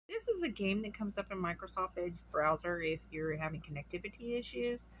is a game that comes up in Microsoft Edge browser if you're having connectivity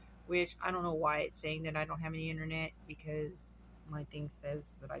issues, which I don't know why it's saying that I don't have any internet because my thing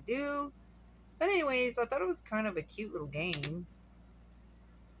says that I do. But anyways, I thought it was kind of a cute little game.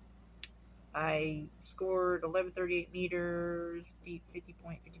 I scored 1138 meters, beat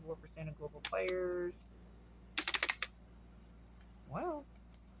 50.54% of global players. Well,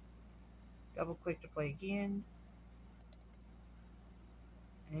 double click to play again.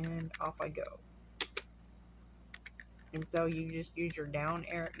 And off I go. And so you just use your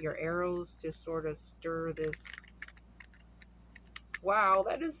your arrows to sort of stir this. Wow,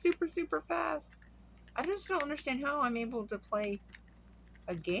 that is super, super fast. I just don't understand how I'm able to play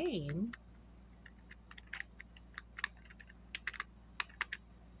a game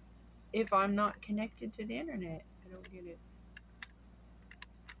if I'm not connected to the internet. I don't get it.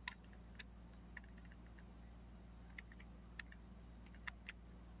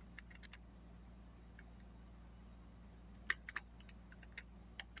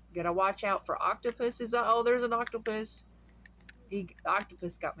 Gotta watch out for octopuses. Oh, there's an octopus. The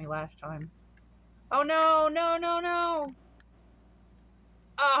octopus got me last time. Oh no, no, no, no.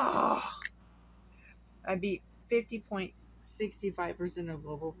 Oh, I beat 50.65% of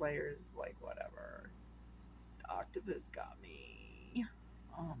global players. Like, whatever. The octopus got me.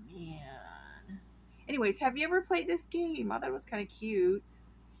 Oh man. Anyways, have you ever played this game? I thought it was kind of cute.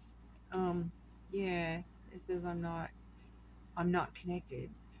 Yeah, it says I'm not connected.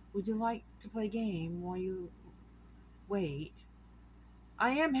 Would you like to play a game while you wait?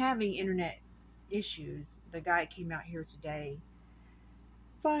 I am having internet issues. The guy came out here today.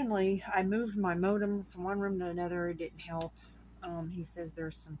 Finally, I moved my modem from one room to another. It didn't help. He says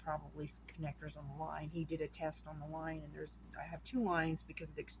there's some probably connectors on the line. He did a test on the line, and I have two lines because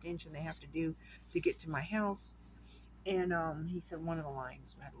of the extension they have to do to get to my house. And he said one of the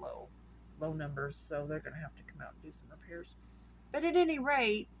lines had low numbers, so they're gonna have to come out and do some repairs. But at any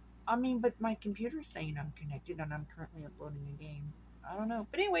rate, but my computer's saying I'm connected, and I'm currently uploading a game. I don't know.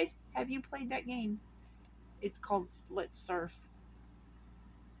 But anyways, have you played that game? It's called Let's Surf.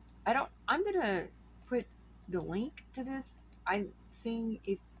 I'm gonna put the link to this. I'm seeing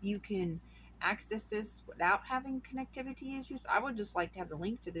if you can access this without having connectivity issues. I would just like to have the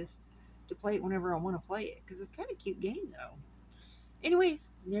link to this to play it whenever I want to play it because it's kind of a cute game though.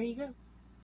 Anyways, there you go.